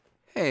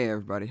Hey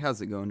everybody,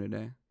 how's it going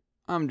today?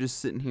 I'm just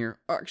sitting here.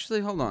 Actually,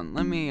 hold on.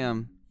 Let me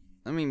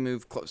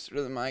move closer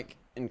to the mic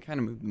and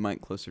kind of move the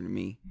mic closer to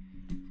me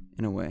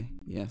in a way.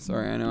 Yeah,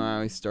 sorry. I know I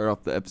always start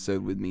off the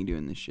episode with me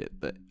doing this shit,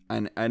 but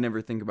I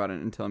never think about it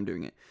until I'm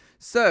doing it.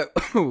 So,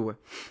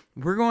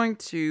 we're going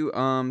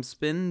to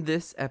spend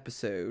this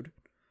episode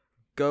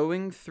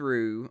going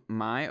through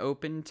my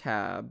open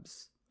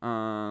tabs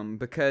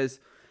because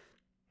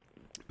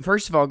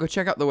first of all, go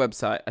check out the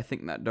website,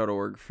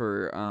 ithinkthat.org,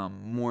 for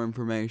more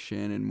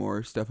information and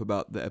more stuff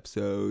about the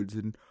episodes.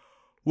 And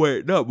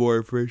wait, not more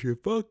information.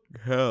 Fuck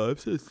hell, I'm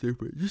so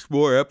stupid. Just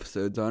more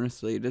episodes,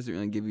 honestly. It doesn't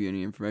really give you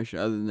any information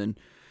other than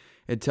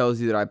it tells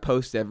you that I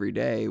post every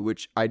day,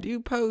 which I do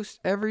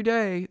post every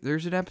day.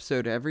 There's an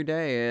episode every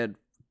day at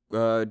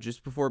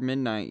just before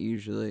midnight,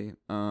 usually.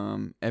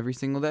 Every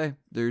single day,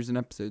 there's an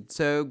episode.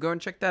 So go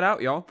and check that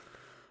out, y'all.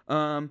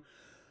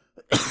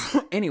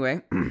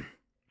 Anyway.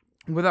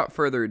 Without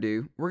further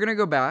ado, we're gonna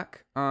go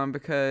back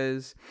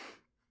because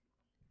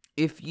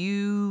if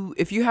you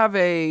have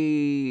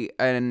a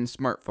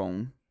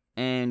smartphone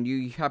and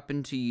you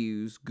happen to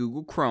use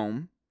Google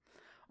Chrome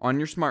on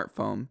your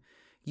smartphone,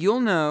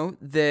 you'll know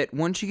that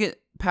once you get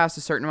past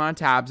a certain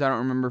amount of tabs, I don't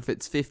remember if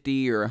it's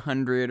 50 or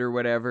 100 or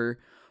whatever,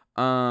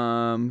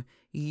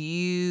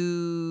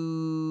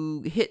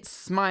 you hit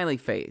smiley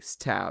face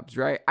tabs,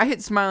 right? I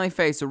hit smiley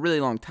face a really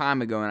long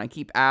time ago, and I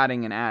keep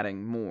adding and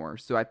adding more.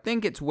 So I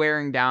think it's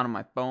wearing down on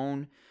my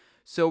phone.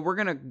 So we're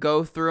going to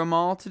go through them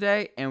all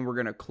today, and we're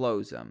going to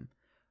close them.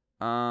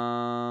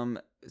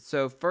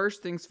 So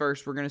first things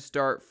first, we're going to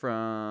start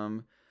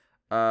from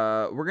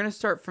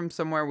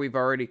somewhere we've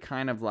already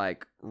kind of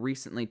like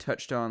recently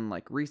touched on,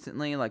 like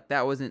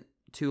that wasn't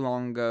too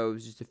long ago. It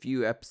was just a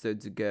few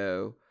episodes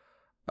ago.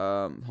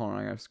 Hold on,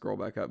 I gotta scroll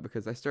back up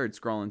because I started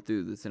scrolling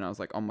through this and I was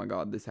like, oh my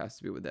god, this has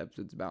to be what the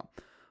episode's about.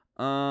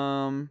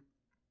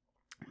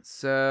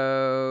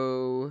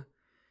 So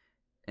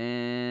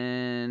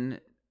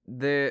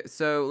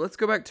let's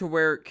go back to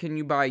where can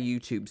you buy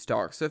YouTube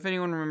stock. So if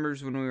anyone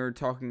remembers when we were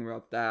talking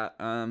about that,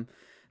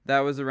 that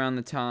was around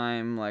the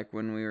time like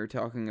when we were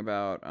talking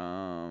about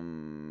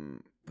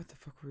what the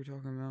fuck were we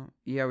talking about?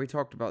 Yeah, we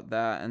talked about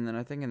that, and then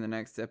I think in the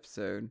next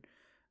episode,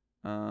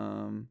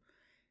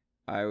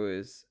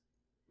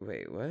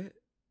 Wait, what?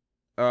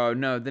 Oh,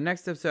 no, the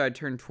next episode I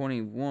turned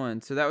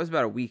 21, so that was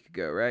about a week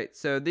ago, right?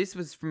 So this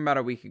was from about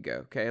a week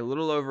ago, okay? A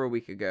little over a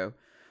week ago.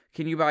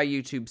 Can you buy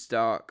YouTube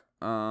stock?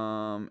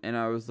 And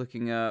I was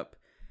looking up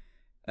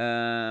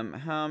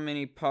how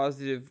many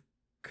positive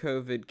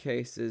COVID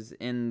cases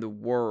in the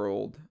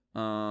world.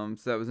 So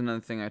that was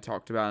another thing I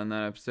talked about in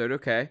that episode,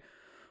 okay.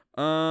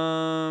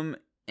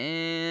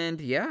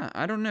 And yeah,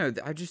 I don't know.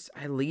 I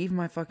leave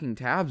my fucking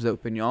tabs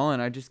open, y'all, and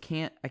I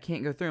can't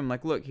go through them.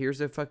 Like, look,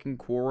 here's a fucking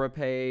Quora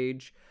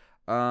page.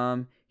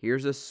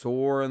 Here's a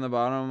sore in the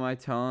bottom of my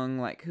tongue.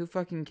 Like, who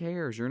fucking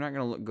cares? You're not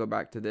gonna go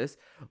back to this.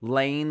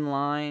 Lane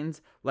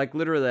lines. Like,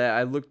 literally,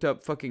 I looked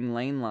up fucking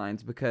lane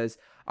lines because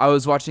I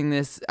was watching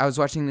this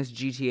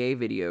GTA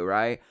video,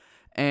 right?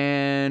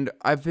 And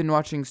I've been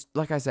watching,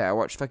 like I said, I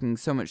watch fucking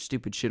so much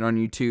stupid shit on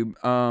YouTube.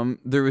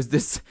 There was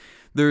this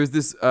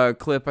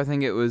clip, I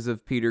think it was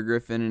of Peter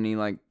Griffin, and he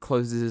like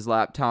closes his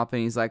laptop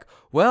and he's like,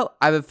 well,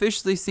 I've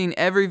officially seen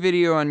every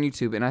video on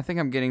YouTube. And I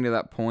think I'm getting to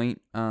that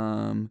point.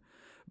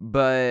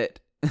 But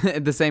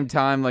at the same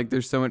time, like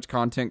there's so much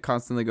content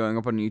constantly going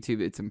up on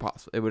YouTube, it's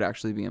impossible. It would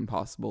actually be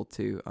impossible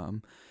to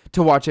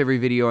watch every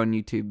video on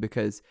YouTube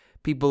because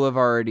people have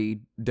already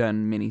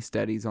done many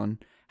studies on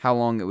how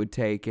long it would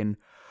take and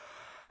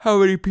how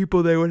many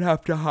people they would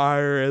have to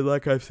hire. And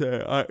like I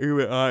said,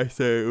 I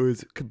say it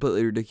was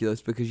completely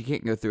ridiculous because you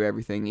can't go through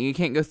everything. You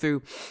can't go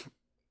through.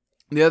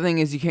 The other thing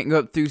is you can't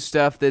go through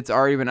stuff that's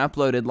already been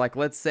uploaded. Like,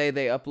 let's say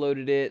they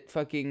uploaded it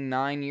fucking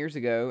 9 years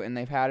ago and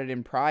they've had it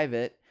in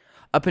private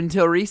up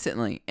until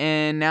recently.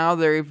 And now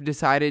they've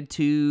decided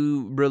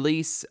to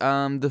release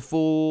the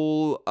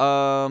full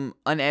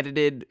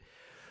unedited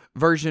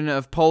version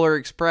of Polar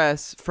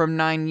Express from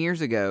 9 years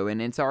ago,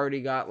 and it's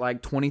already got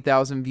like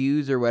 20,000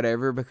 views or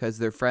whatever because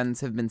their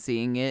friends have been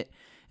seeing it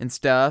and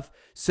stuff.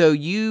 So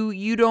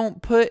you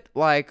don't put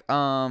like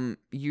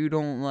you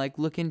don't like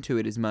look into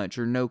it as much,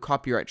 or no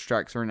copyright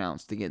strikes are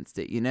announced against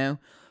it, you know.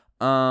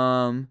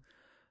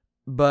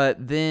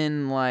 But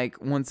then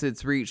like once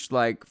it's reached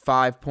like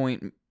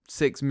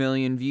 5.6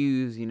 million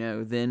views, you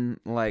know, then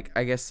like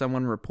I guess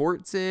someone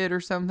reports it or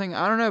something.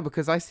 I don't know,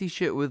 because I see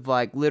shit with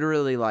like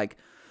literally like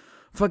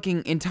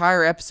fucking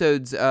entire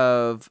episodes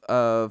of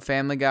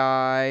Family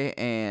Guy,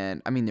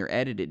 and I mean they're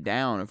edited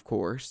down, of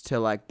course, to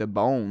like the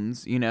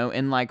bones, you know,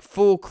 and like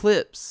full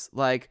clips,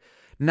 like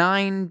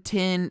 9,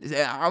 10,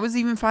 I was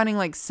even finding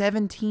like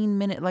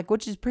 17-minute, like,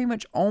 which is pretty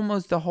much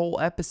almost the whole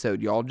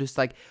episode, y'all, just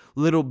like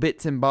little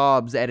bits and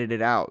bobs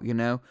edited out, you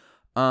know.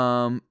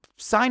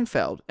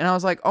 Seinfeld, and I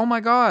was like, oh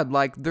my god,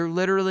 like they're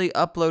literally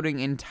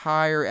uploading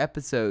entire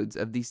episodes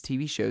of these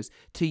TV shows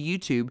to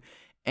YouTube.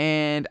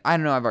 And I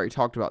don't know, I've already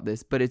talked about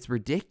this, but it's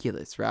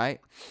ridiculous, right?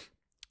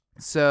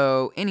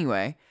 So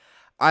anyway,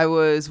 I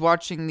was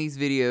watching these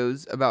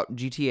videos about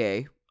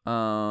GTA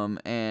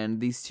And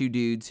these two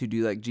dudes who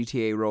do like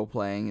GTA role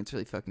playing, it's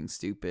really fucking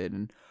stupid.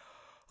 And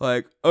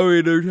like, I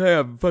mean, they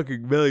have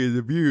fucking millions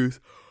of views.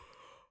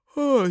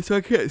 Oh, so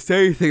I can't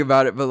say anything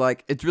about it, but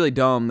like, it's really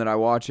dumb that I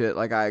watch it.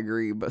 Like, I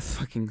agree, but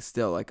fucking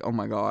still, like, oh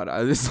my god,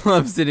 I just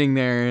love sitting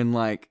there and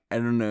like, I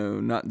don't know,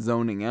 not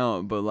zoning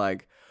out, but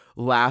like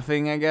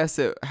laughing, I guess,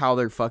 at how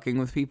they're fucking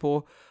with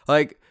people.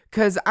 Like,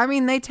 cause I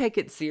mean, they take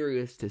it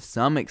serious to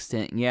some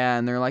extent, yeah,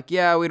 and they're like,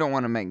 yeah, we don't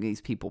want to make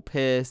these people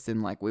pissed,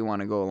 and like, we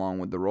want to go along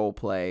with the role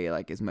play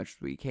like as much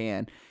as we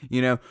can,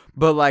 you know.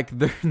 But like,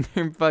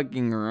 they're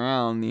fucking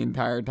around the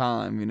entire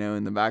time, you know,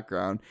 in the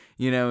background,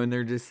 you know, and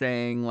they're just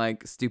saying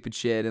like stupid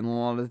shit, and a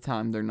lot of the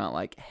time they're not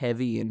like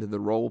heavy into the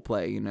role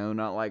play, you know,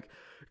 not like,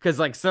 cause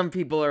like some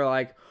people are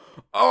like,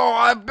 oh,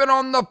 I've been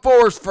on the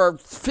force for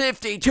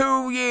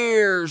 52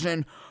 years,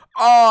 and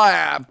I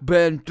have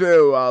been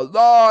through a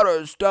lot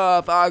of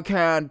stuff. I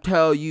can't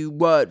tell you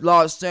what.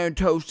 Los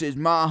Santos is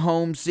my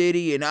home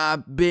city, and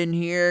I've been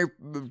here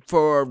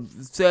for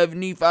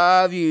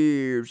 75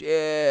 years.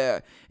 Yeah.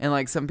 And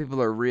like some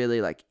people are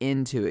really like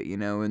into it, you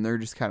know, and they're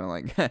just kind of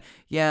like,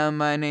 yeah,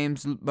 my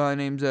name's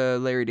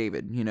Larry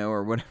David, you know,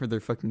 or whatever their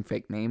fucking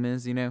fake name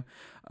is, you know.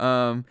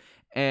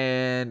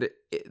 And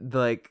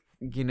like,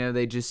 you know,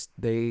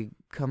 they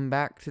come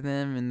back to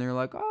them and they're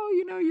like, oh,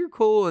 you know, you're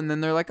cool. And then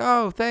they're like,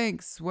 oh,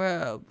 thanks.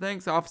 Well,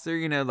 thanks, officer.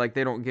 You know, like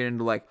they don't get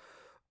into like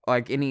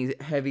any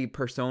heavy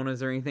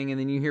personas or anything. And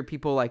then you hear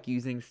people like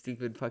using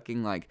stupid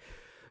fucking like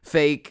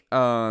fake,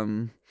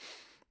 I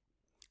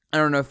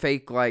don't know,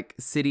 fake like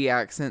city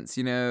accents,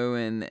 you know,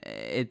 and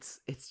it's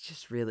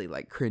just really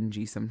like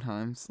cringy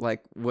sometimes,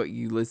 like what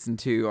you listen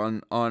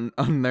to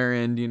on their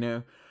end, you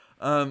know.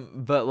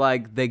 But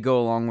like they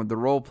go along with the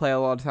role play a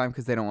lot of time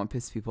because they don't want to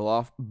piss people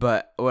off.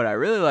 But what I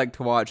really like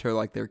to watch are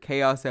like their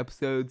chaos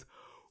episodes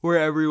where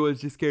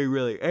everyone's just getting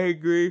really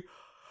angry.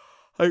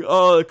 Like,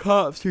 oh, the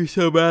cops are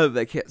so mad that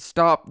they can't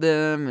stop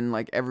them, and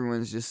like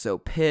everyone's just so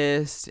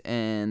pissed,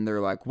 and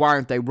they're like, why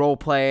aren't they role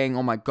playing?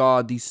 Oh my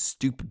god, these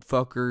stupid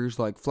fuckers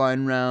like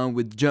flying around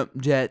with jump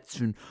jets,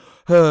 and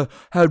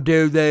how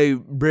dare they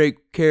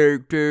break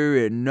character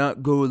and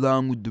not go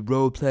along with the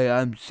role play?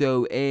 I'm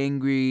so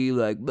angry,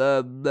 like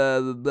blah blah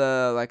blah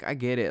blah. Like, I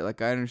get it,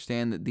 like I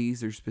understand that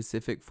these are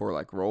specific for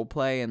like role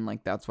play, and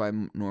like that's why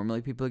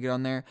normally people get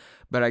on there.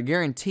 But I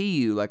guarantee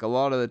you, like a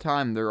lot of the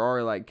time, there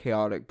are like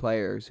chaotic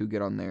players who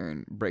get on there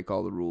and break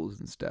all the rules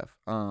and stuff.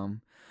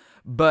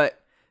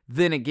 But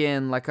then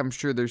again, like I'm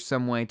sure there's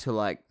some way to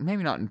like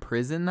maybe not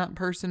imprison that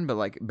person, but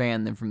like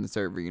ban them from the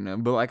server, you know.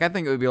 But like I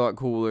think it would be a lot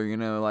cooler, you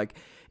know, like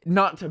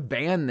not to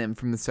ban them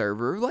from the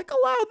server, like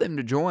allow them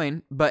to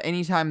join. But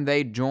anytime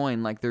they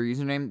join, like their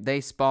username, they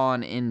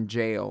spawn in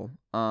jail.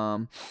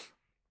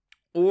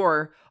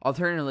 Or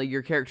alternatively,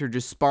 your character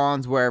just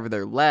spawns wherever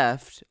they're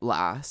left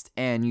last,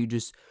 and you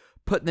just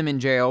put them in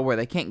jail where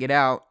they can't get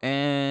out,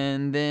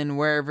 and then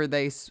wherever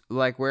they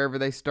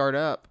start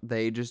up,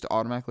 they just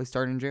automatically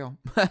start in jail.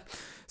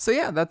 So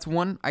yeah, that's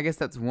one. I guess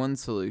that's one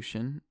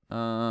solution.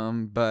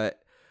 But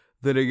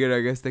then again,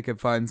 I guess they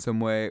could find some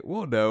way.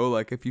 Well, no,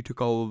 like if you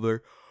took all of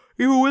their,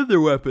 even with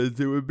their weapons,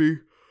 it would be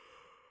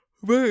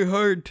very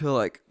hard to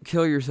like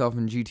kill yourself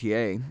in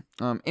GTA.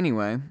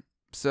 Anyway.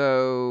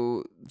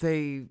 So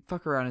they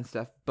fuck around and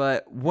stuff.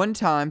 But one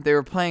time they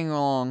were playing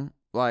along,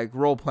 like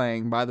role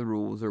playing by the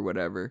rules or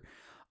whatever.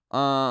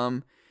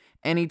 And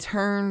he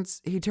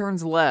turns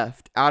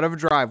left out of a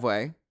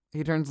driveway.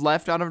 He turns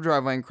left out of a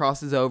driveway and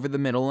crosses over the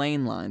middle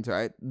lane lines,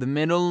 right? The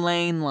middle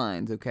lane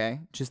lines,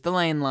 okay? Just the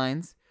lane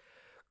lines.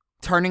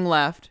 Turning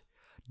left.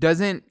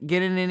 Doesn't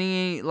get in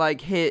any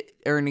like hit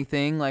or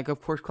anything. Like,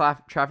 of course,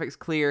 traffic's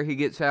clear. He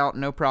gets out,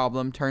 no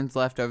problem. Turns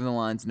left over the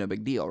lines, no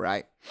big deal,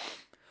 right?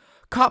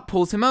 Cop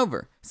pulls him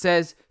over,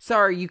 says,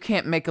 sorry, you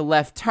can't make a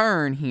left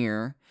turn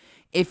here.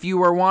 If you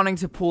were wanting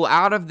to pull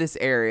out of this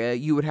area,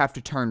 you would have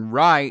to turn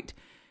right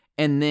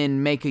and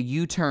then make a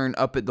U-turn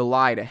up at the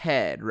light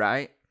ahead,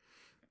 right?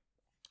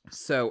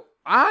 So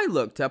I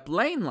looked up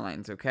lane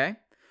lines, okay?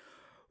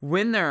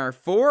 When there are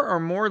 4 or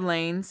more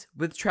lanes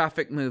with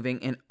traffic moving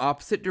in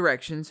opposite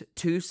directions,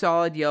 2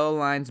 solid yellow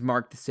lines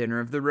mark the center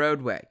of the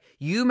roadway.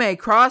 You may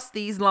cross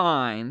these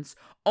lines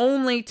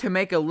only to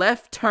make a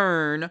left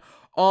turn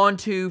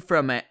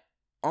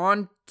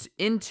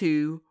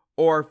into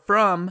or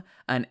from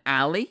an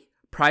alley,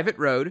 private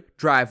road,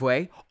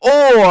 driveway,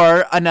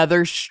 or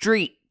another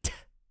street.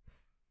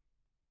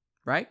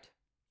 Right?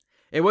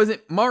 It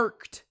wasn't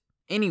marked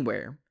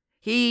anywhere.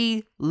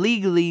 He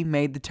legally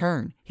made the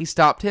turn. He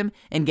stopped him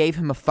and gave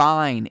him a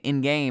fine in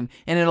game,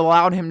 and it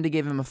allowed him to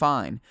give him a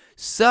fine.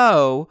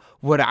 So,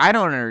 what I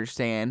don't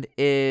understand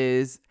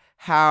is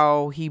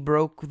how he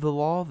broke the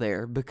law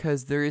there,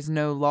 because there is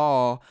no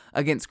law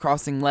against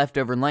crossing left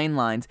over lane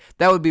lines.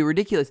 That would be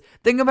ridiculous.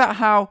 Think about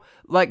how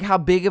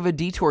big of a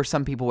detour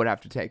some people would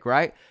have to take,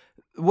 right?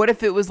 What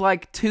if it was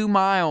like 2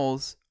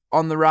 miles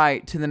on the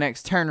right to the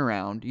next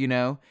turnaround, you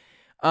know?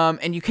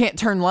 And you can't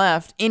turn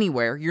left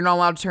anywhere. You're not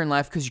allowed to turn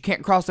left because you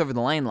can't cross over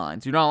the lane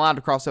lines. You're not allowed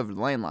to cross over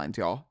the lane lines,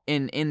 y'all.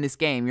 In this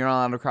game, you're not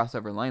allowed to cross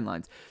over the lane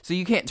lines. So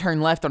you can't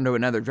turn left onto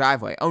another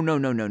driveway. Oh, no,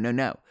 no, no, no,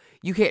 no.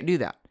 You can't do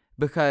that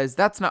because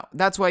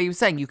that's why he was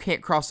saying you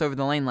can't cross over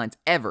the lane lines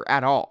ever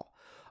at all.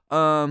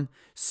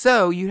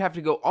 So you have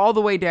to go all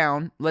the way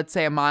down, let's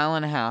say 1.5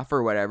 miles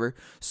or whatever,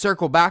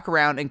 circle back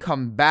around and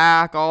come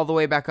back all the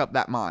way back up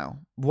that mile.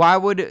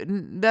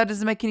 That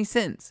doesn't make any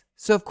sense.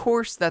 So of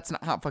course that's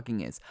not how it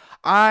fucking is.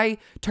 I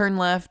turn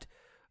left.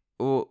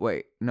 Oh,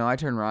 wait, no, I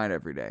turn right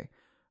every day.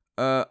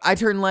 I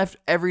turn left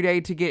every day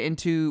to get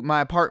into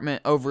my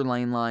apartment over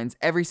lane lines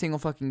every single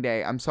fucking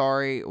day. I'm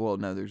sorry. Well,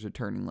 no, there's a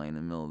turning lane in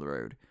the middle of the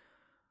road.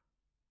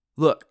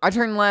 Look, I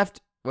turn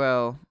left.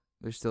 Well,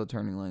 there's still a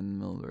turning lane in the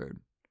middle of the road.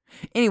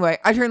 Anyway,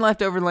 I turn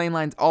left over lane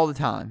lines all the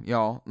time,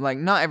 y'all. Like,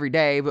 not every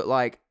day, but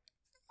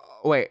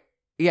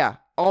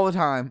all the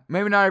time.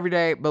 Maybe not every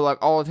day, but like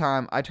all the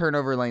time, I turn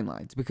over lane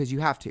lines because you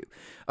have to.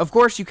 Of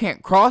course, you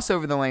can't cross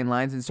over the lane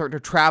lines and start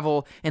to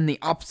travel in the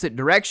opposite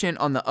direction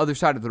on the other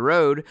side of the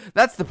road.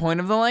 That's the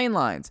point of the lane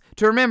lines.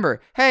 To remember,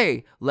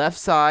 hey, left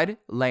side,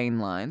 lane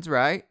lines,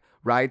 right?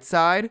 Right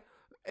side,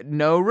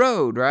 no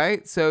road,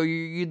 right? So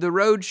the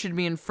road should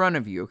be in front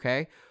of you,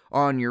 okay?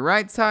 On your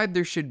right side,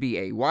 there should be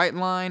a white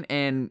line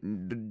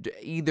and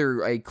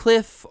either a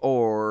cliff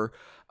or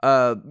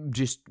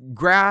just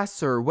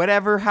grass or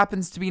whatever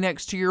happens to be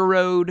next to your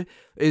road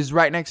is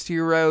right next to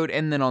your road.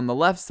 And then on the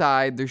left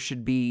side, there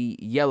should be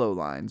yellow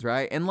lines,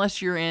 right?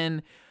 Unless you're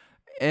in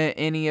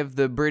any of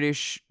the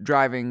British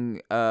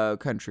driving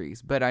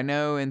countries. But I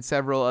know in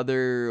several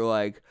other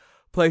like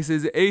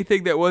places,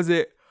 anything that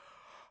wasn't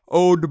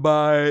owned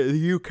by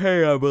the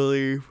UK, I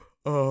believe.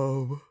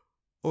 Oh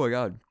my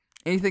God.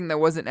 Anything that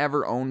wasn't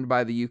ever owned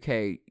by the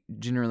UK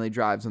generally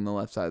drives on the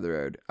left side of the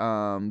road.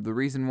 The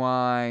reason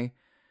why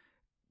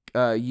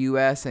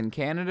US and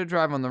Canada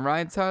drive on the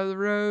right side of the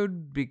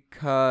road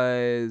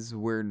because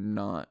we're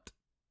not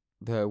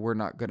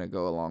gonna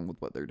go along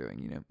with what they're doing,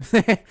 you know.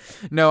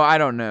 No, I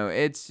don't know.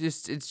 It's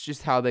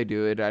just how they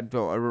do it. I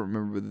don't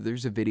remember.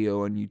 There's a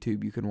video on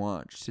YouTube you can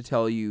watch to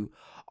tell you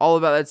all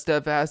about that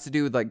stuff. It has to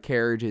do with like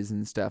carriages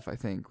and stuff, I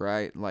think,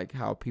 right? Like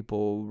how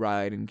people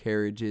ride in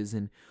carriages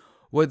and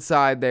what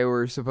side they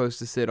were supposed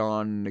to sit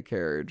on in the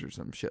carriage or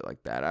some shit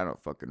like that. I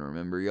don't fucking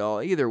remember,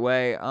 y'all. Either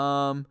way,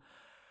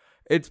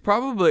 it's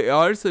probably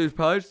just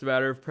a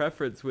matter of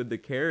preference with the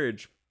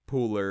carriage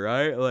pooler,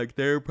 right? Like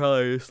they're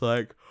probably just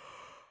like,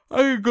 I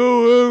can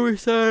go every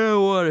side I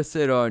want to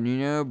sit on, you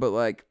know? But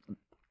like,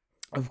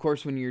 of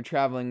course, when you're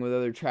traveling with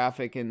other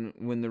traffic and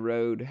when the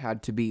road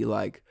had to be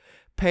like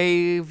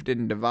paved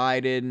and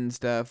divided and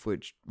stuff,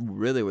 which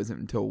really wasn't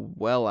until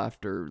well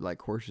after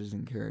like horses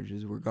and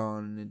carriages were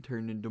gone and it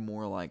turned into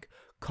more like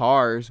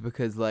cars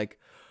because like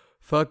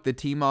fuck, the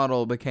T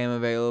model became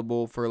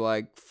available for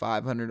like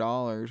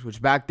 $500,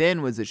 which back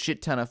then was a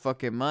shit ton of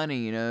fucking money,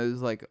 you know. It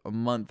was like a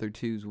month or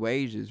two's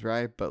wages,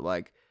 right? But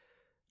like,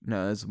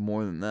 no, it's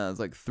more than that. It's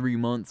like 3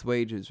 months'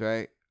 wages,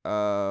 right?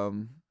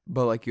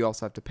 But like you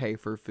also have to pay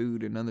for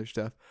food and other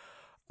stuff.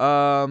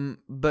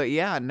 But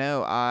yeah,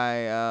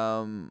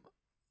 no,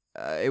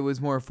 it was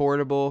more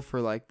affordable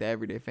for like the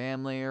everyday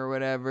family or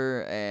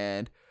whatever,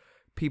 and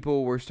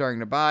people were starting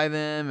to buy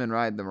them and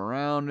ride them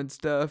around and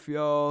stuff,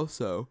 y'all.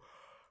 So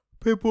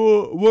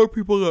more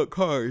people got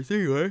cars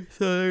anyway.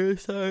 So they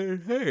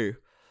decided, hey,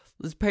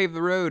 let's pave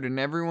the road, and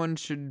everyone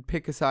should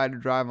pick a side to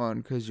drive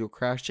on because you'll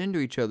crash into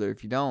each other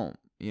if you don't,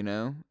 you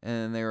know.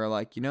 And they were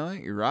like, you know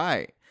what, you're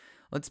right.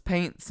 Let's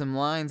paint some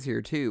lines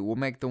here too. We'll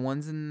make the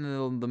ones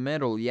in the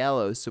middle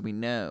yellow so we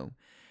know.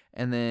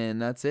 And then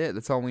that's it.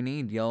 That's all we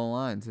need, yellow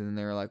lines. And then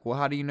they were like, well,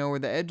 how do you know where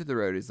the edge of the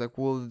road is? Like,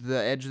 well,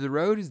 the edge of the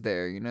road is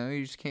there, you know?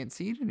 You just can't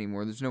see it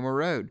anymore. There's no more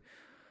road.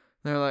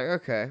 And they're like,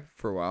 okay,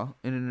 for a while.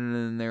 And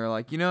then they were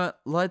like, you know what?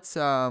 Let's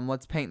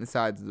paint the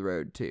sides of the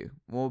road too.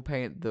 We'll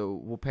paint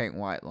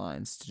white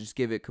lines to just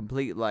give it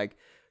completely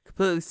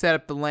set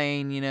up the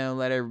lane, you know,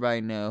 let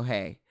everybody know,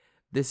 hey,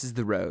 this is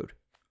the road.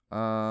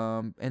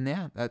 And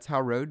yeah, that's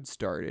how roads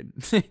started.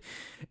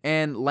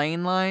 And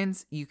lane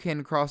lines, you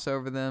can cross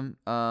over them.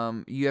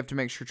 You have to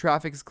make sure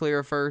traffic is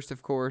clear first,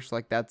 of course.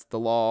 Like, that's the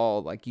law.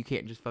 Like, you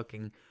can't just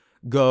fucking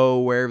go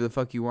wherever the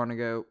fuck you want to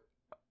go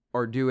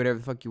or do whatever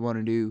the fuck you want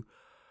to do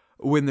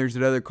when there's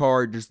another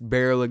car just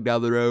barreling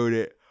down the road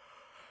at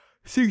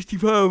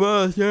 65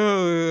 miles an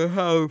hour,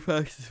 how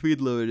fast the speed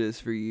limit is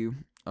for you.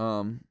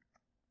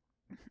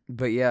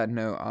 But yeah,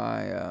 no,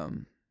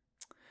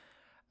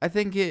 I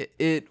think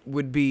it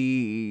would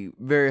be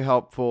very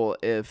helpful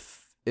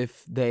if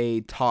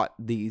they taught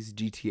these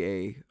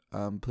GTA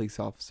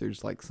police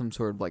officers like some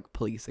sort of like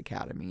police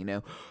academy, you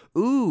know.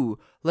 Ooh,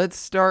 let's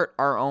start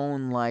our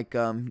own like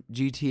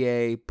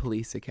GTA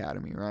police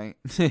academy, right?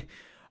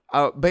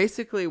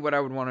 Basically what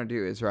I would want to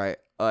do is, right,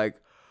 like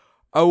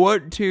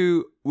we'd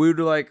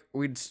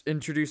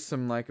introduce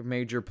some like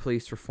major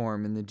police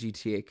reform in the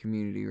GTA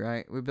community,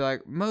 right? We'd be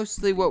like,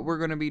 mostly what we're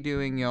going to be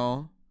doing,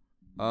 y'all,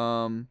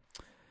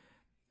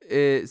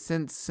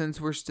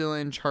 since we're still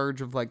in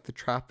charge of like the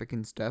traffic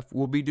and stuff,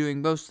 we'll be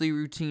doing mostly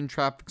routine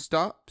traffic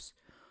stops.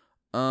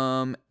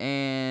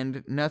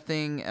 And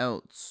nothing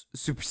else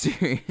super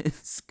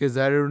serious, because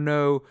I don't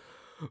know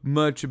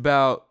much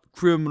about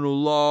criminal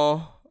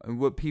law and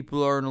what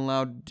people aren't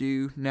allowed to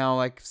do. Now,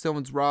 like if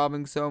someone's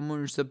robbing someone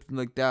or something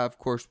like that, of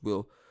course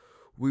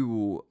we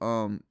will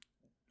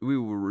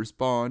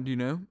respond,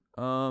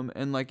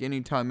 and like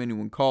anytime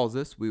anyone calls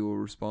us, we will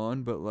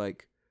respond, but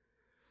like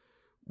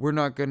we're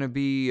not gonna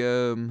be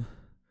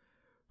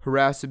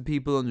harassing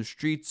people on the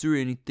streets or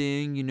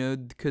anything,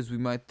 because we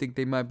might think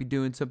they might be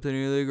doing something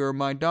illegal or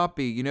might not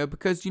be,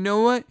 because you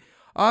know what?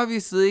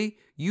 Obviously,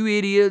 you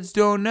idiots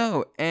don't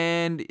know.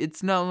 And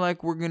it's not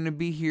like we're going to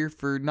be here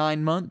for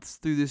 9 months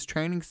through this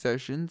training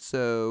session.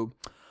 So,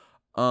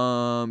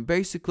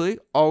 basically,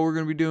 all we're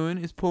going to be doing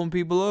is pulling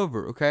people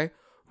over, okay?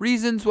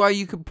 Reasons why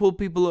you can pull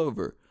people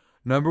over.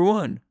 Number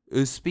 1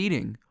 is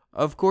speeding.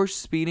 Of course,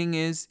 speeding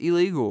is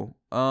illegal.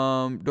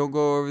 Don't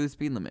go over the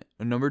speed limit.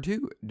 And number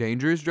 2,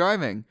 dangerous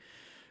driving.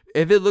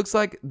 If it looks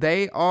like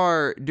they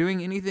are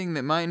doing anything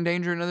that might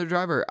endanger another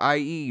driver,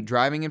 i.e.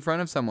 driving in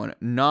front of someone,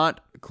 not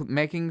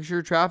making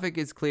sure traffic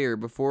is clear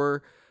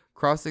before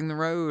crossing the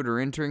road or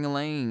entering a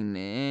lane,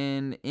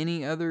 and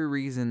any other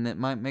reason that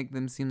might make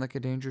them seem like a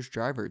dangerous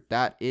driver,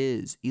 that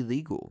is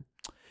illegal.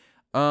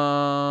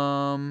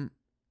 And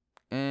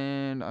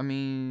I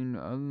mean,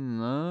 other than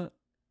that,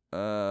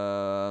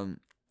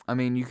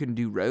 you can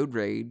do road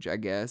rage, I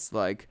guess.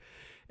 Like,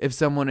 if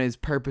someone is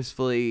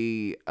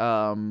purposefully, you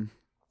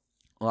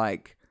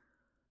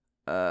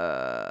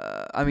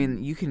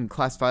can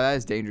classify that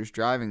as dangerous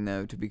driving,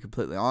 though, to be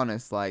completely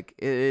honest. Like,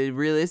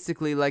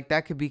 realistically, like,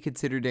 that could be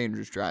considered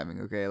dangerous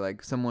driving, okay?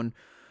 Like, someone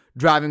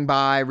driving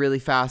by really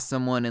fast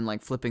someone and,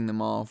 like, flipping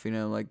them off,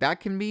 like, that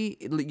can be,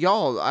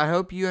 y'all, I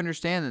hope you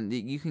understand that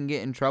you can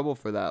get in trouble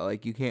for that.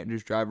 Like, you can't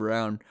just drive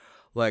around,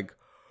 like,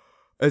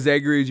 as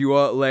angry as you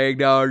want, laying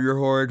down on your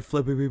horn,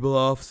 flipping people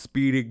off,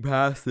 speeding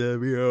past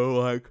them,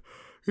 like,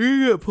 you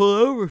can get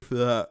pulled over for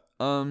that.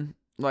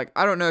 Like,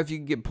 I don't know if you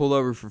can get pulled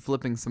over for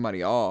flipping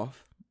somebody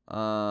off.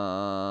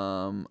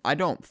 I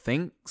don't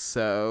think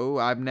so.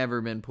 I've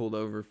never been pulled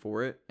over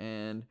for it,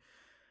 and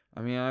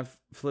I've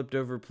flipped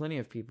over plenty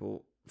of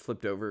people.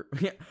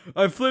 Yeah,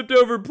 I flipped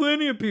over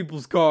plenty of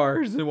people's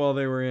cars while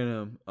they were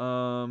in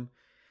them.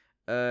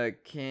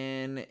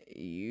 Can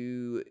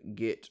you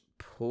get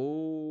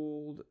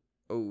pulled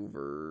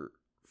over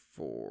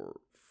for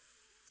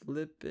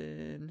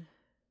flipping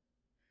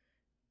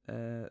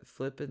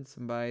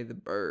somebody the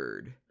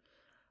bird?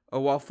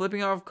 While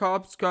flipping off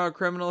cops caught a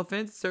criminal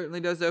offense, certainly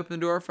does open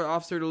the door for the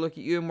officer to look at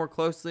you more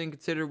closely and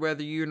consider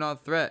whether you're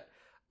not a threat.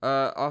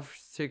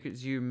 Officer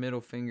tickets you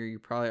middle finger, you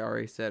probably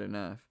already said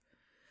enough.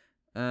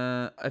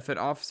 If an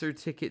officer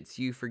tickets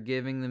you for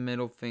giving the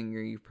middle finger,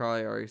 you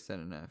probably already said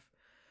enough.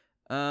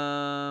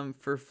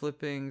 For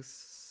flipping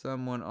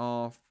someone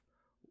off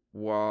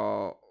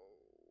while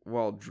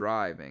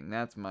driving,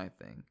 that's my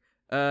thing.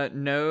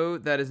 No,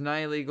 that is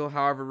not illegal.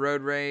 However,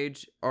 road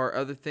rage or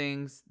other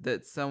things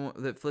that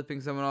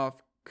flipping someone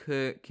off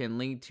can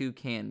lead to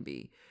can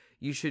be.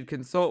 You should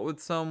consult with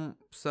some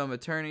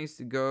attorneys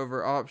to go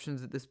over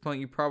options. At this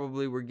point, you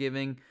probably were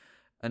giving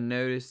a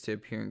notice to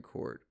appear in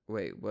court.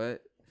 Wait,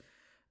 what?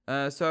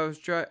 So I was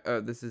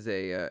this is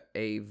a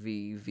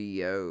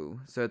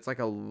AVVO. So it's like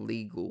a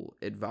legal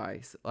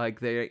advice. Like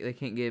they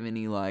can't give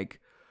any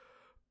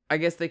I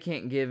guess they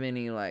can't give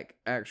any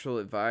actual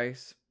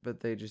advice, but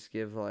they just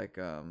give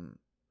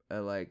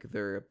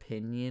their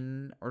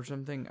opinion or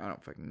something. I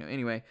don't fucking know.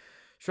 Anyway,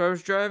 so I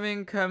was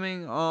driving,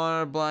 coming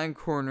on a blind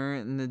corner,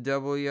 and the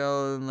double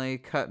yellow lane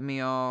cut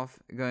me off,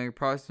 going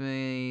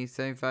approximately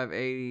 75,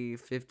 80,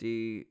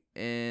 50,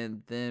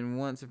 and then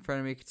once in front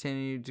of me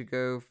continued to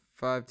go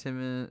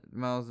 5-10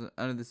 miles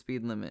under the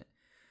speed limit.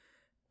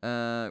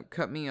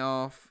 Cut me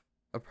off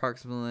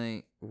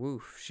approximately.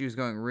 Woof. She was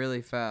going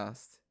really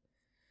fast.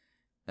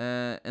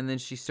 And then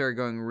she started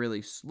going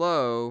really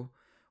slow.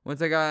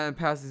 Once I got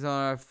past the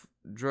zone, I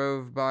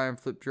drove by and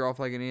flipped her off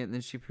like an idiot. And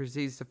then she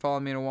proceeds to follow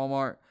me in a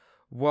Walmart.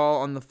 While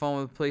on the phone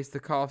with the police, the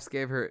cops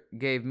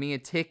gave me a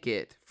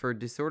ticket for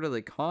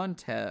disorderly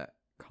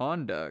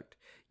conduct,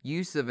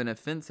 use of an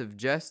offensive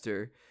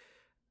gesture.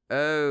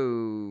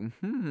 Oh,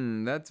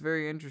 that's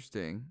very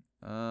interesting.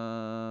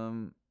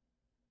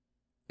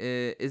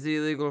 Is it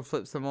illegal to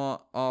flip someone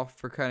off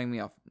for cutting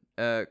me off?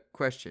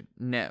 Question: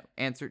 no.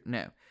 Answer: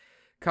 no.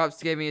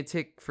 Cops gave me a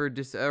ticket for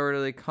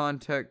disorderly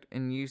conduct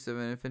and use of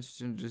an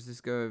offensive. Does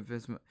this go?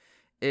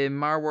 In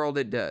my world,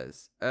 it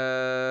does.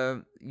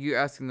 You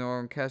asking the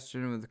wrong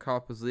question when the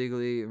cop was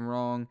legally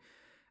wrong.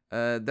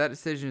 That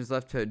decision is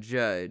left to a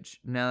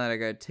judge. Now that I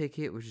got a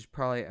ticket, which is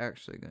probably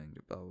actually going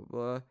to blah blah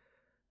blah.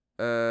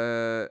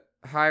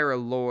 Hire a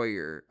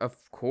lawyer,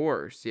 of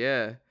course.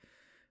 Yeah.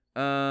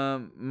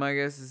 My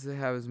guess is to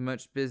have as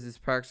much business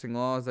practicing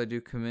law as I do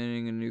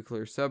committing a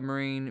nuclear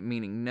submarine,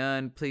 meaning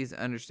none. Please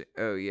understand.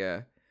 Oh,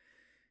 yeah.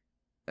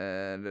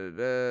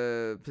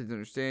 Please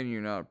understand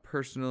you're not a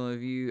personal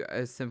view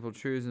as simple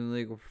truths in the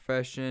legal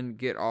profession.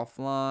 Get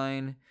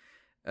offline.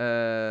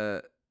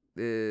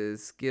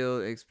 is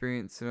skilled,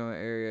 experienced in an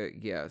area.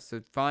 Yeah,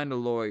 so find a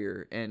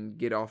lawyer and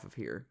get off of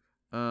here.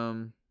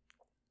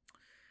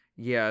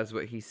 Yeah, is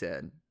what he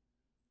said.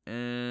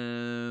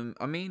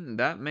 I mean,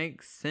 that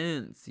makes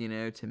sense,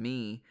 to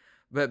me.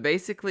 But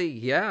basically,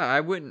 yeah,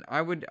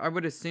 I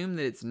would assume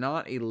that it's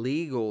not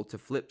illegal to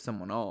flip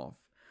someone off.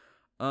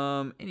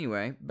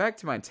 Anyway, back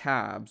to my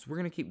tabs. We're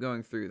gonna keep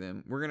going through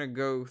them. We're gonna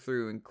go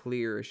through and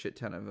clear a shit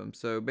ton of them.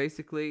 So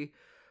basically,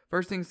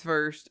 first things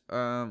first,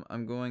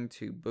 I'm going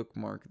to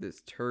bookmark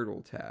this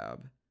turtle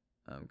tab.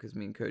 Because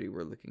me and Cody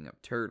were looking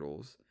up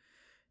turtles.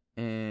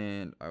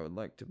 And I would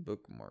like to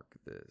bookmark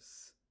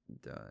this.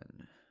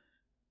 Done.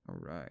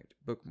 Alright,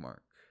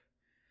 bookmark.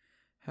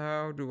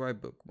 How do I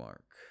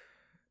bookmark?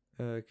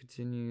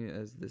 Continue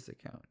as this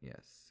account.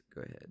 Yes,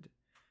 go ahead.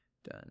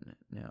 Done.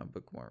 Now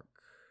bookmark.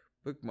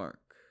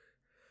 Bookmark.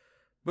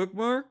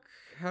 Bookmark?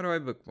 How do I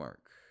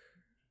bookmark?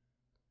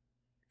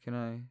 Can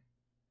I?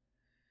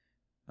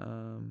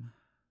 How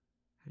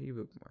do you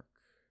bookmark?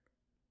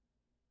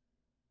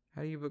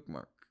 How do you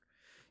bookmark?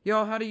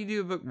 Y'all, how do you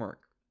do a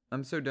bookmark?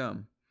 I'm so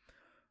dumb.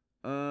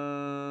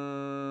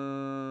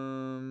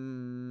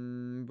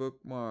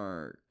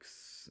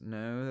 Bookmarks.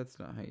 No, that's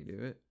not how you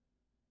do it.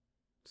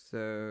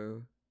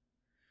 So,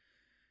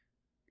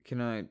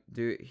 can I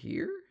do it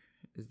here?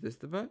 Is this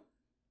the button?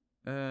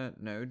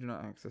 No, do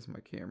not access my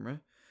camera.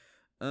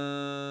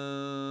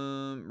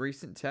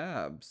 Recent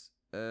tabs.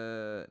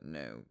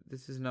 No,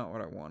 this is not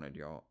what I wanted,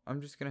 y'all.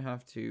 I'm just gonna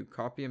have to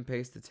copy and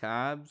paste the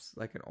tabs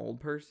like an old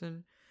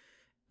person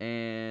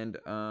and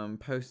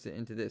post it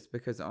into this,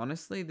 because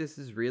honestly, this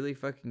is really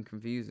fucking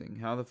confusing.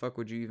 How the fuck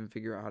would you even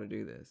figure out how to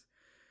do this?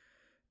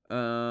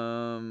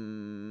 There's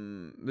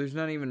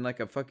not even like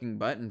a fucking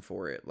button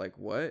for it. Like,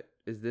 what?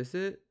 Is this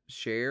it?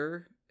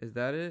 Share? Is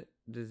that it?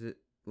 Does it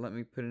let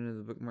me put into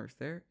the bookmarks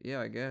there?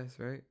 Yeah, I guess,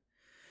 right?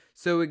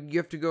 So you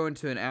have to go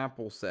into an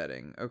Apple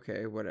setting.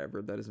 Okay,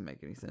 whatever. That doesn't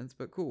make any sense,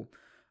 but cool.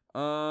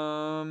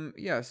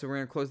 Yeah, so we're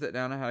gonna close that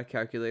down. I had a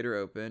calculator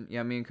open.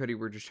 Yeah, me and Cody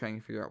were just trying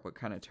to figure out what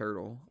kind of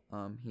turtle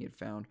he had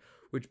found.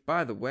 Which,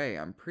 by the way,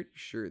 I'm pretty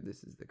sure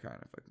this is the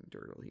kind of fucking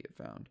turtle he had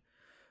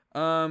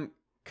found.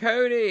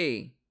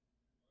 Cody,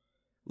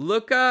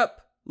 look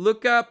up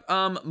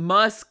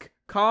musk,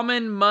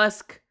 common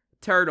musk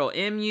turtle,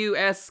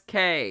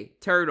 MUSK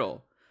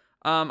turtle.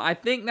 I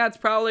think that's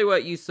probably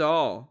what you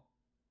saw.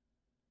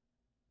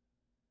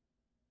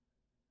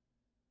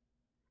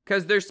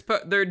 Because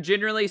they're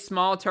generally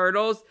small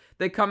turtles.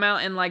 They come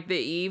out in like the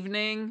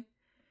evening,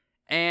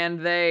 and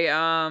they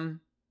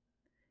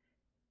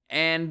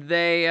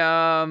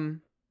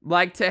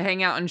like to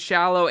hang out in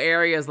shallow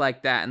areas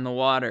like that in the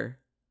water.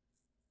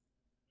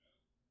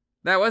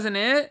 That wasn't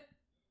it?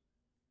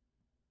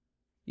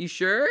 You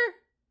sure?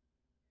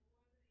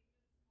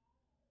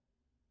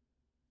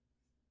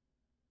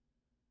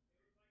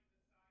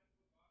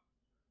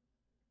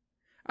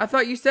 I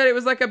thought you said it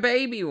was like a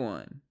baby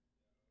one.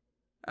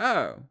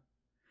 Oh.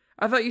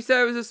 I thought you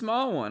said it was a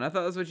small one. I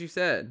thought that's what you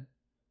said.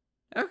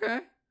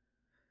 Okay.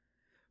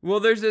 Well,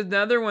 there's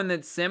another one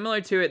that's similar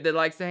to it that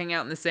likes to hang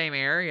out in the same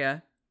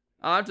area.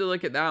 I'll have to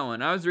look at that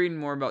one. I was reading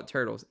more about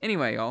turtles.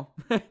 Anyway, y'all.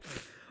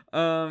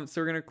 So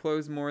we're going to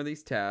close more of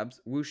these tabs.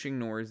 Whooshing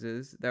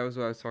noises. That was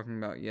what I was talking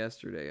about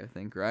yesterday, I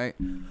think, right?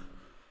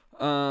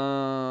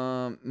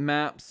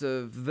 Maps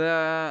of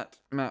that,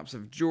 maps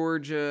of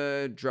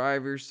Georgia,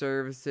 driver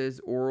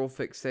services, oral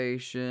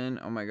fixation.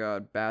 Oh my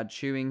god, bad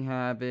chewing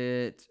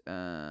habit.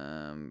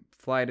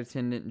 Flight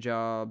attendant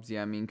jobs.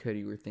 Yeah, me and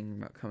Cody were thinking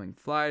about becoming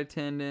flight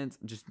attendants.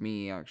 Just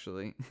me,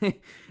 actually.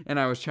 And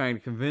I was trying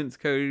to convince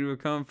Cody to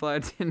become a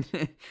flight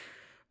attendant.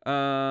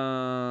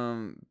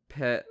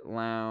 Pet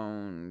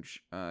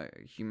lounge,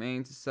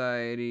 humane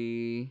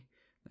society.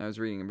 I was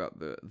reading about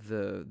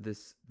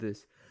this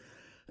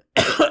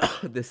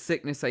the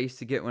sickness I used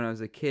to get when I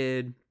was a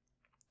kid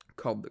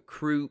called the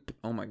croup.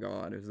 Oh my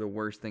god, it was the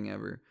worst thing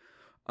ever.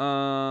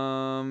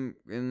 And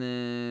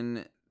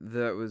then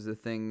that was the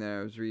thing that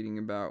I was reading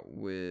about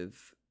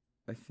with,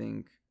 I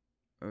think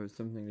it was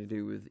something to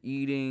do with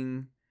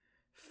eating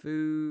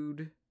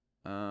food.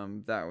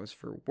 That was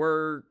for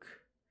work.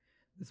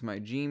 This is my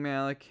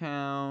Gmail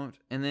account.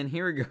 And then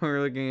here we go.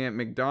 We're looking at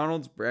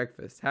McDonald's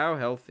breakfast. How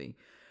healthy.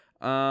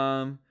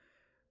 And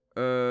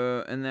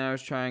then I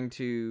was trying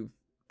to,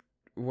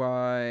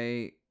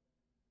 why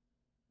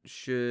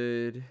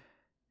should,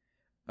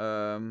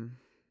 let's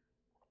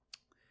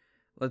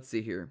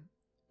see here.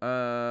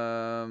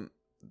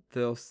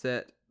 They'll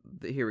set,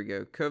 here we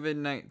go.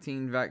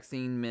 COVID-19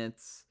 vaccine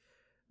myths.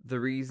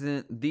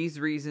 These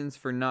reasons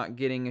for not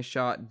getting a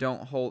shot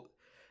don't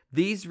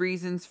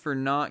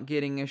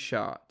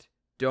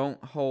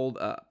hold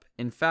up.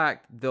 In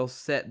fact, they'll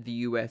set the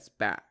US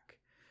back.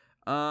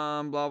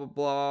 Blah, blah,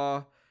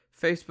 blah.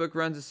 Facebook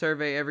runs a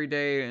survey every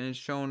day and it's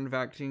shown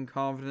vaccine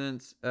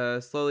confidence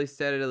slowly,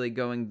 steadily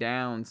going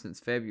down since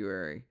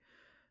February.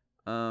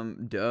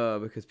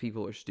 Because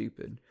people are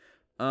stupid.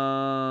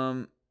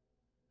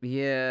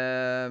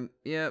 Yeah,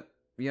 yep.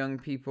 young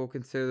people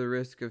consider the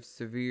risk of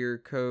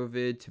severe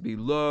COVID to be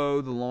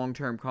low. The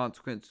long-term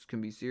consequences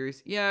can be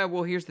serious. Yeah,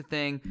 well, here's the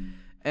thing.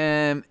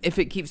 If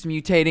it keeps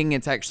mutating,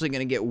 it's actually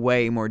going to get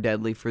way more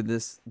deadly for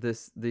these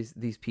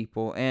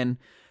people. And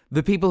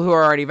the people who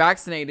are already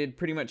vaccinated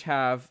pretty much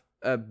have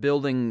a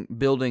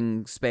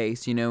building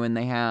space, and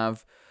they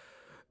have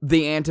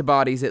the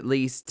antibodies at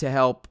least to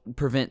help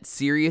prevent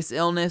serious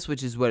illness,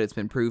 which is what it's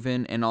been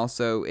proven. And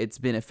also it's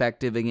been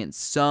effective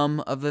against some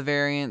of the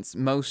variants,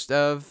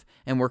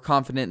 and we're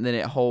confident that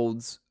it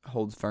holds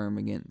firm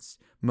against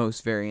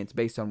most variants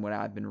based on what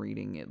I've been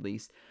reading at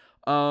least.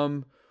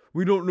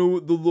 We don't know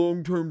what the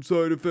long-term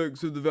side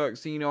effects of the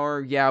vaccine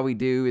are. Yeah, we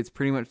do. It's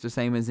pretty much the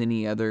same as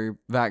any other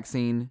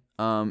vaccine.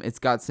 It's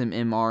got some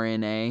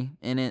mRNA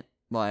in it,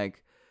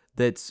 like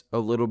that's a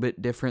little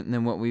bit different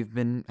than what we've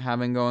been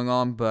having going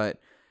on, but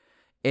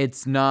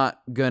it's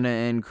not gonna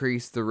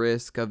increase the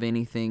risk of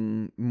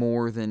anything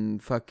more than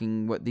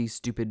fucking what these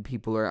stupid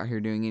people are out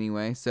here doing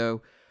anyway.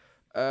 So,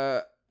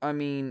 I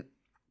mean,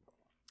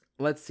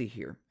 let's see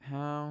here.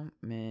 How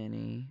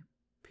many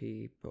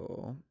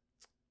people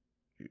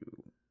do...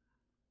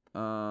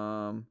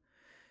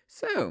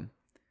 So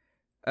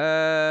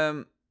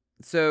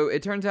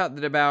it turns out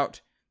that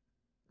about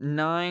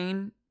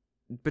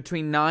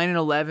between 9 and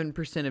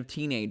 11% of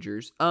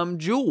teenagers,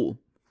 Juul.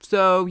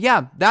 So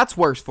yeah, that's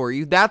worse for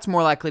you. That's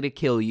more likely to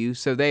kill you.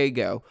 So there you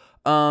go.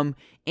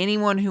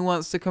 Anyone who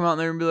wants to come out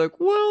there and be like,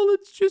 well,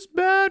 it's just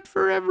bad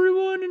for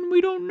everyone and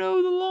we don't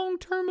know the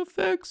long-term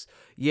effects.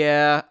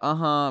 Yeah,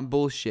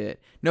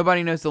 bullshit.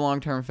 Nobody knows the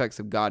long-term effects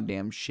of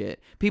goddamn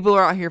shit. People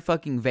are out here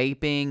fucking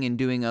vaping and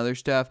doing other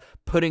stuff,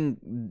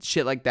 putting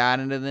shit like that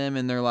into them,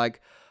 and they're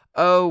like,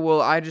 oh,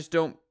 well, I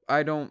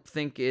don't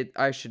think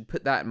I should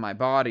put that in my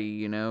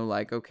body,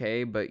 like,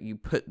 okay, but you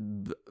put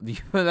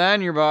that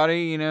in your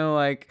body,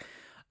 like,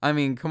 I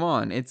mean, come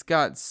on. It's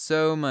got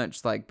so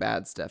much, like,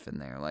 bad stuff in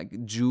there. Like,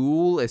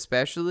 Juul,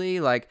 especially.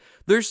 Like,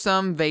 there's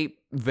some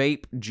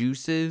vape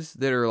juices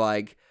that are,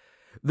 like,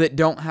 that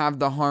don't have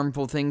the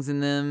harmful things in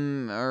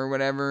them or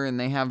whatever. And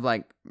they have,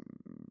 like,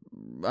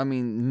 I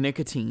mean,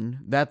 nicotine.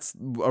 That's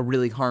a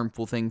really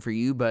harmful thing for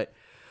you. But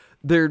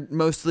they're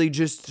mostly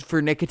just for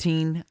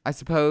nicotine, I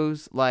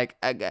suppose. Like,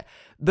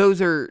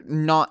 those are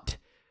not...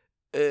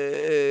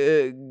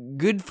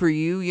 good for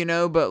you,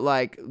 but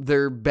like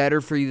they're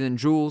better for you than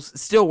Juuls.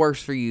 Still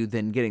worse for you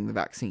than getting the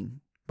vaccine,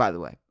 by the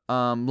way.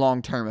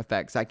 Long-term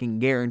effects, I can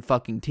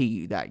guarantee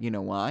you that. You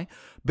know why?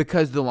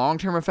 Because the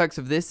long-term effects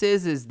of this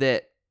is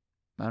that,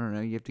 I don't know,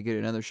 you have to get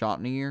another shot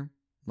in a year,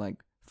 like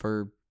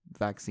for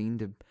vaccine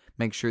to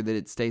make sure that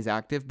it stays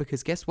active.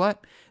 Because guess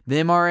what? The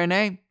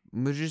mRNA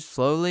will just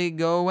slowly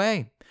go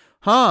away.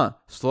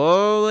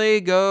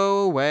 Slowly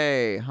go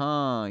away,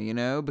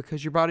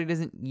 because your body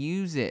doesn't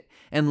use it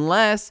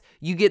unless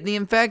you get the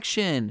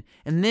infection.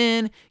 And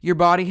then your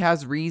body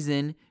has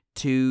reason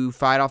to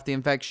fight off the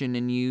infection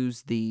and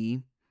use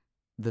the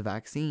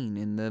vaccine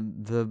and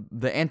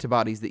the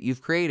antibodies that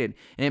you've created.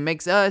 And it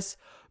makes us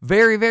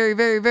very, very,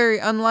 very, very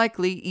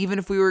unlikely, even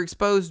if we were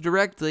exposed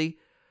directly,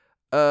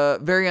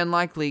 very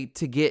unlikely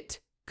to get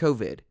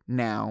COVID.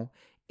 Now,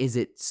 is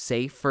it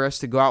safe for us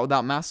to go out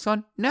without masks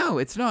on? No,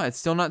 it's not. It's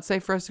still not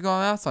safe for us to go out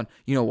without masks on.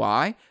 You know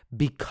why?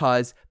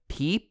 Because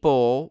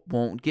people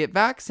won't get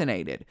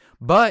vaccinated.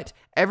 But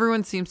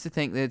everyone seems to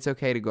think that it's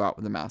okay to go out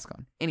with a mask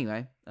on.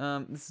 Anyway,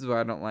 this is why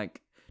I don't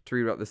like to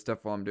read about this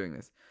stuff while I'm doing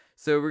this.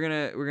 So we're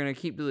gonna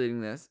keep deleting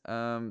this.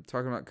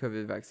 Talking about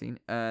COVID vaccine,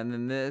 and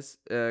then this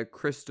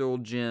crystal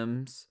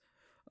gems,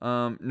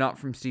 not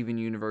from Steven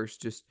Universe,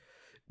 just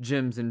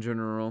gems in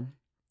general.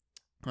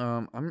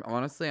 I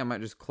might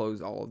just close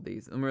all of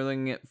these. And we're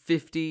looking at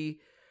 50,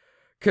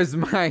 because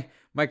my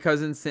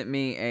cousin sent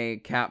me a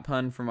cat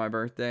pun for my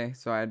birthday,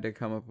 so I had to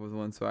come up with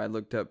one. So I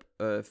looked up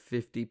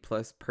 50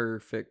 plus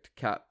perfect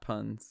cat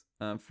puns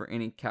for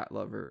any cat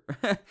lover.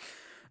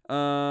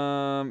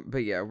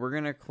 But yeah, we're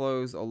gonna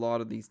close a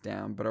lot of these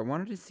down. But I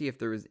wanted to see if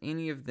there was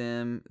any of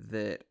them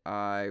that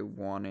I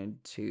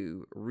wanted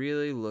to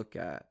really look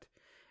at.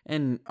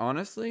 And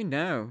honestly,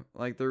 no.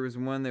 Like, there was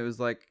one that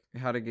was like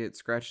how to get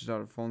scratches out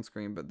of phone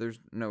screen, but there's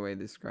no way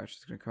this scratch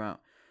is gonna come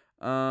out.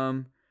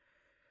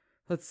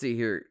 Let's see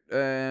here.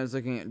 I was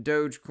looking at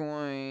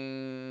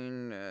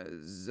Dogecoin,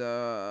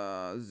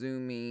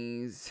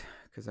 Zoomies,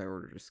 because I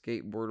ordered a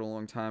skateboard a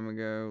long time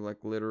ago,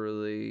 like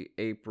literally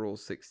April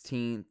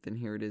 16th, and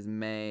here it is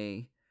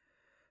May.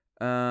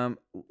 You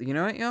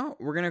know what, y'all?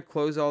 We're gonna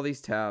close all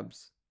these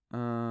tabs.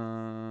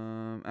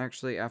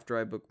 Actually, after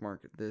I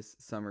bookmark this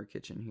summer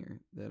kitchen here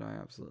that I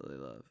absolutely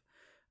love.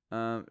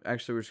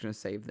 Actually, we're just gonna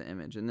save the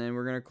image, and then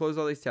we're gonna close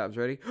all these tabs.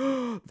 Ready?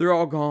 They're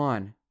all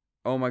gone.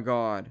 Oh my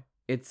god.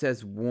 It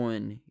says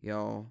 1,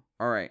 y'all.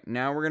 Alright,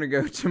 now we're gonna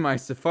go to my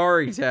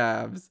Safari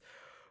tabs.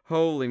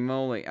 Holy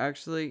moly.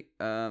 Actually,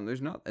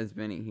 there's not as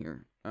many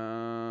here.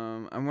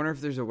 I wonder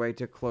if there's a way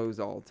to close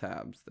all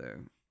tabs,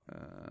 though.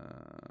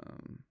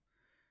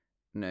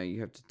 No,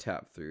 you have to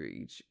tap through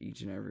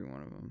each and every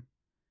one of them.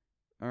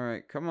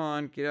 Alright, come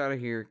on, get out of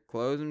here.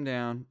 Close them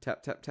down.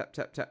 Tap, tap, tap,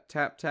 tap, tap,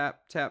 tap,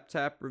 tap, tap,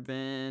 tap,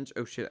 revenge.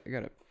 Oh shit, I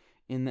gotta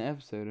in the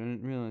episode. I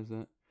didn't realize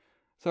that.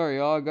 Sorry,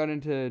 y'all. I got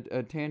into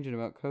a tangent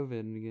about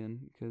COVID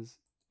again because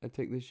I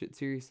take this shit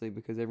seriously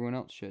because everyone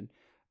else should.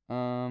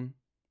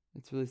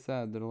 It's really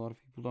sad that a lot of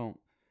people don't.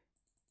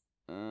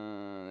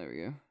 There we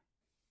go.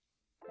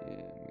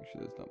 Yeah, make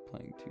sure that's not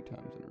playing 2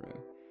 times in a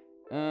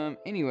row.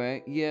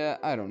 Anyway, yeah,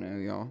 I don't know,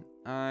 y'all.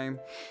 I'm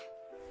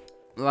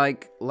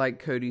like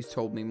Cody's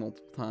told me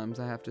multiple times,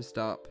 I have to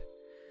stop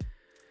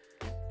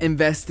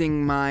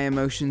investing my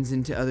emotions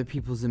into other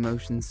people's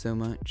emotions so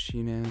much,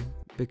 you know,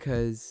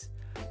 because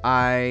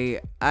I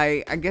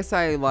guess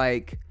I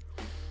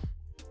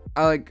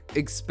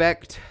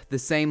expect the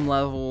same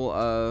level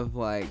of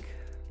like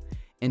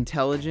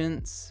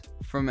intelligence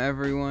from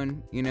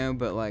everyone, you know,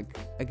 but like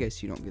I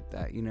guess you don't get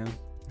that, you know.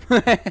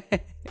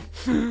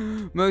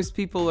 Most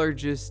people are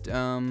just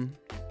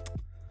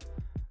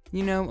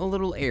you know, a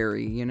little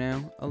airy, you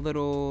know, a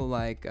little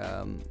like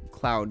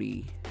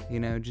cloudy, you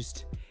know,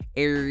 just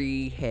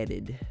airy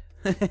headed.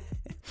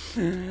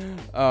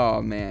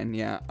 Oh man,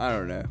 yeah, I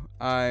don't know.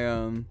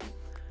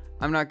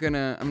 I'm not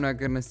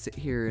gonna sit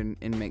here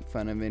and make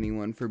fun of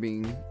anyone for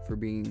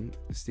being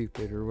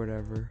stupid or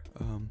whatever.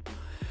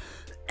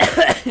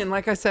 And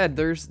like I said,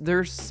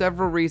 there's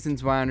several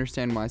reasons why I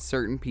understand why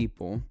certain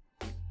people,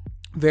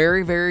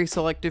 very, very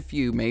selective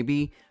few,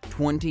 maybe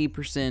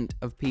 20%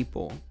 of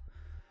people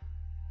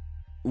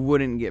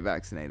wouldn't get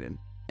vaccinated.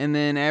 And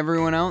then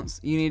everyone else,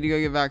 you need to go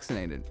get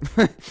vaccinated.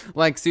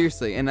 Like,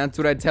 seriously. And that's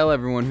what I tell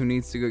everyone who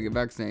needs to go get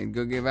vaccinated.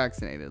 Go get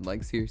vaccinated.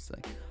 Like, seriously.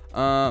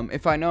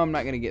 If I know I'm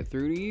not going to get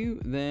through to you,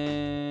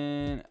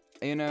 then,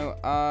 you know,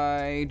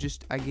 I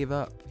give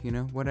up, you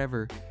know,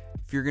 whatever.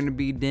 If you're going to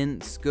be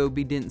dense, go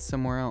be dense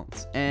somewhere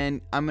else.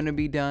 And I'm going to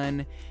be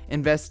done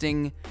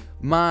investing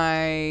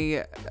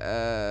my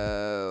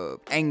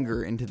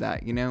anger into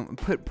that, you know,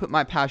 put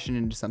my passion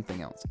into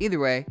something else. Either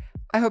way,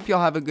 I hope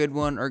y'all have a good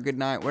one or a good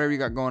night, whatever you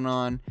got going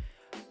on.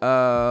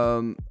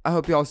 I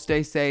hope y'all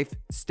stay safe,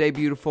 stay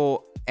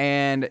beautiful,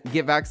 and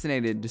get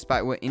vaccinated,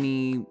 despite what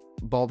any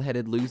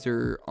bald-headed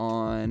loser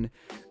on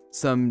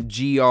some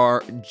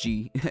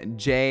JRE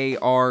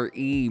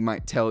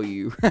might tell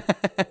you.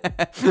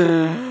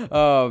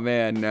 Oh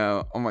man,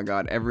 no. Oh my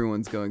god,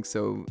 everyone's going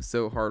so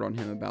hard on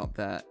him about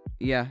that.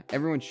 Yeah,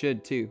 everyone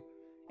should too.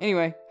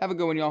 Anyway, have a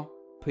good one, y'all.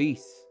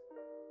 Peace.